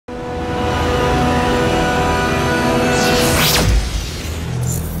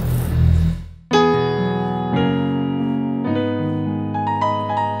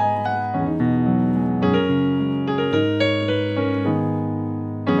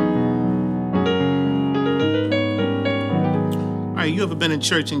right, you ever been in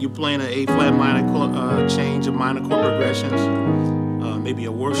church and you're playing an A flat minor change of minor chord progressions, maybe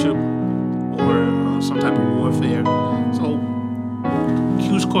a worship or some type of warfare? So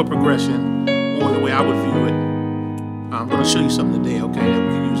Q's chord progression, or the way I would view it, I'm going to show you something today, okay, that we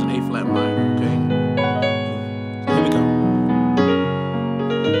can use an A flat minor, okay? So here we go.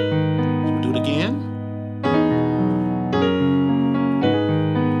 So we'll do it again.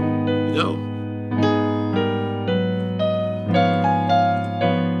 Here we go.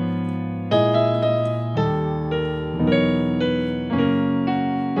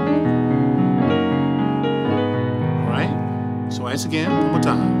 All right. So once again, one more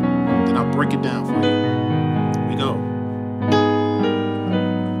time. Then I'll break it down for you. Here we go.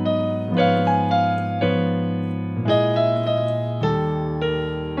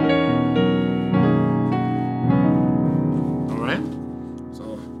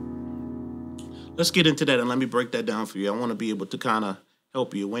 Let's get into that and let me break that down for you. I want to be able to kind of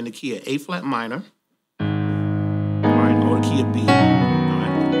help you. We're in the key of A flat minor, all right, or the key of B, all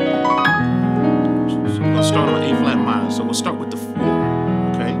right. So we're going to start on A flat minor. So we'll start with the 4,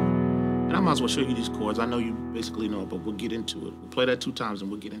 okay? And I might as well show you these chords. I know you basically know it, but we'll get into it. We'll play that 2 times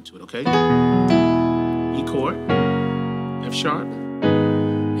and we'll get into it, okay? E chord, F sharp,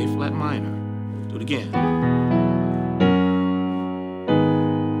 A flat minor. Do it again.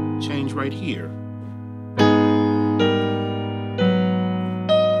 Change right here.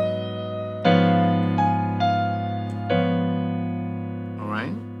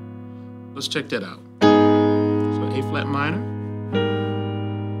 Let's check that out. So A flat minor,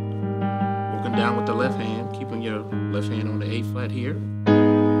 working down with the left hand, keeping your left hand on the A flat here,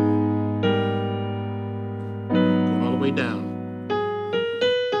 going all the way down.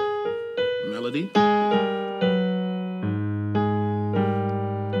 Melody.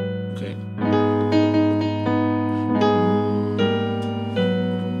 Okay.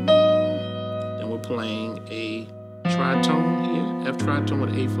 Then we're playing a tritone here, F tritone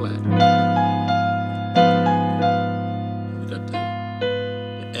with A flat. We got the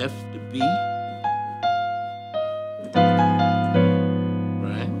F, the B,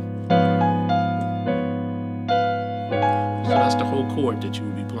 right? So that's the whole chord that you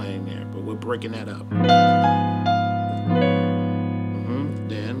will be playing there, but we're breaking that up.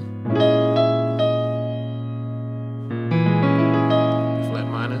 Then B flat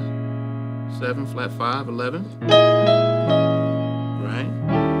minor, 7, flat 5, 11. Right?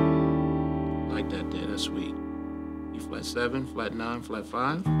 Like that there, that's sweet. E flat 7, flat 9, flat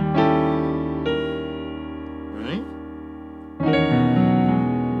 5. Right?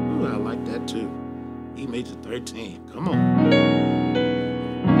 Ooh, I like that too. E major 13. Come on.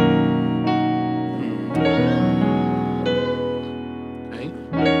 Okay.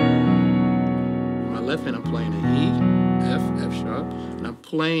 With my left hand, I'm playing an E, F, F sharp, and I'm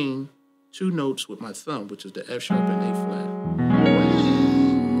playing 2 notes with my thumb, which is the F sharp and A flat.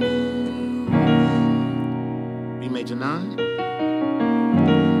 B major 9.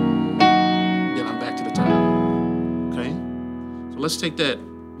 Then I'm back to the top. Okay? So let's take that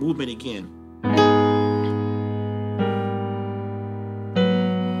movement again.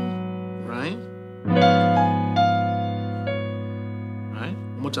 Right? Right?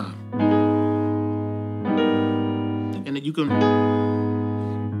 One more time. And then you can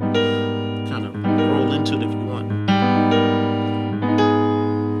kind of roll into it if you want.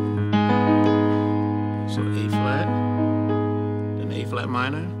 So A flat, then A flat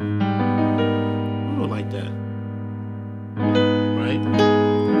minor. Ooh, like that. Right?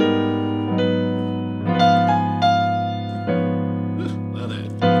 Love that.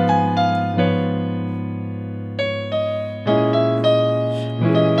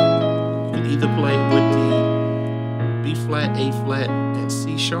 You can either play with the B flat, A flat, and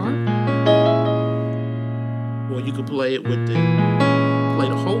C sharp, or you could play it with the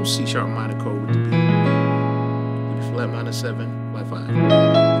whole C sharp minor chord with the B. Flat minor 7, flat 5.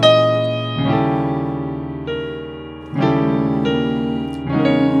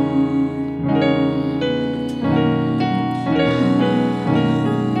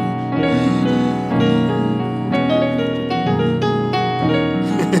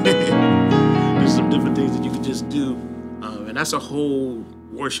 There's some different things that you can just do, and that's a whole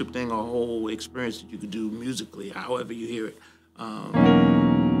worship thing, a whole experience that you could do musically, however you hear it.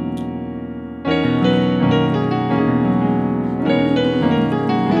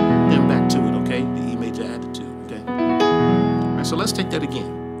 Then back to it, okay? The E major added to, okay? All right, so let's take that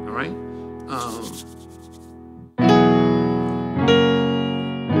again, all right?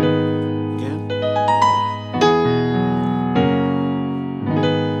 Again.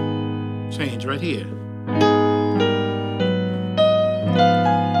 Change right here.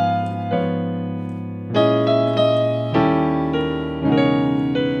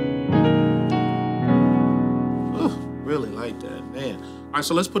 All right,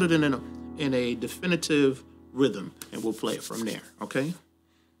 so let's put it in a definitive rhythm, and we'll play it from there, okay?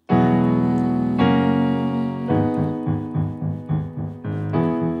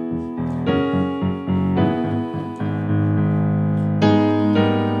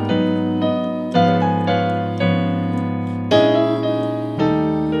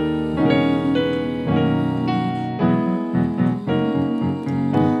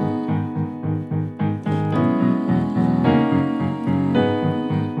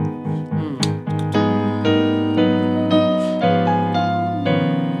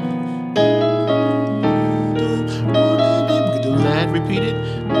 Repeat it.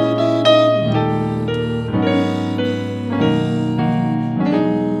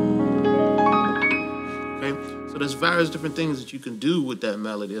 Okay, so there's various different things that you can do with that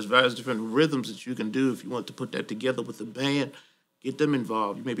melody. There's various different rhythms that you can do if you want to put that together with the band. Get them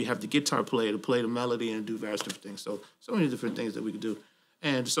involved. You maybe have the guitar player to play the melody and do various different things. So many different things that we can do.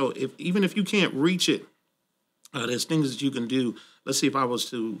 And so even if you can't reach it, there's things that you can do. Let's see if I was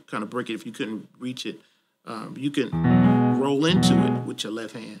to kind of break it. If you couldn't reach it, you can roll into it with your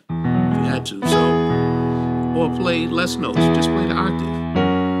left hand if you had to. So, or play less notes. Just play the octave,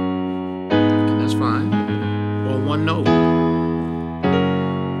 and that's fine. Or one note.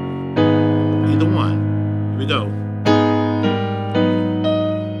 Either one. Here we go.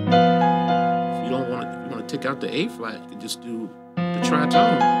 If you want to take out the A flat, you can just do the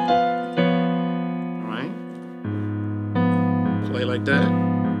tritone. All right. Play like that,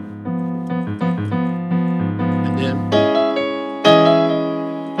 and then.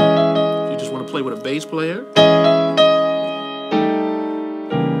 Play with a bass player.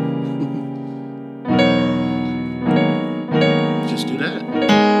 Just do that.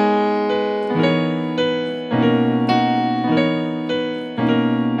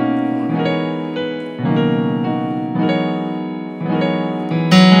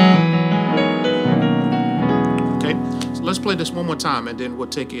 Okay, so let's play this one more time and then we'll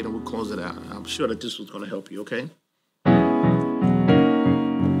take it and we'll close it out. I'm sure that this was going to help you, okay?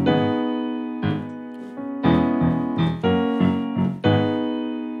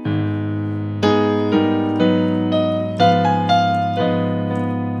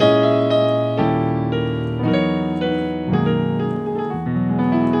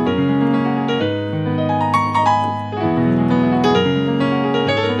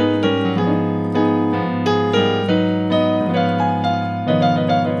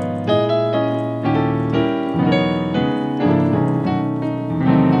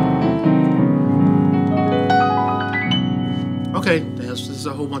 Okay, this is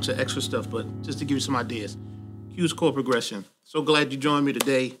a whole bunch of extra stuff, but just to give you some ideas. Q's chord progression. So glad you joined me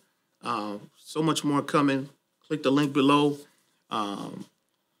today. So much more coming. Click the link below. I'm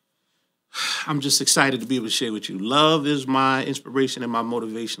just excited to be able to share with you. Love is my inspiration and my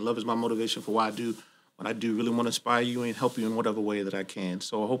motivation. Love is my motivation for what I do. What I do, really want to inspire you and help you in whatever way that I can.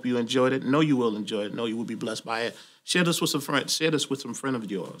 So I hope you enjoyed it. Know you will enjoy it. Know you will be blessed by it. Share this with some friends. Share this with some friends of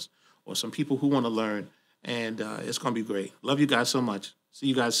yours or some people who want to learn. And it's going to be great. Love you guys so much. See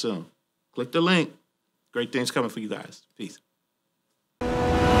you guys soon. Click the link. Great things coming for you guys. Peace.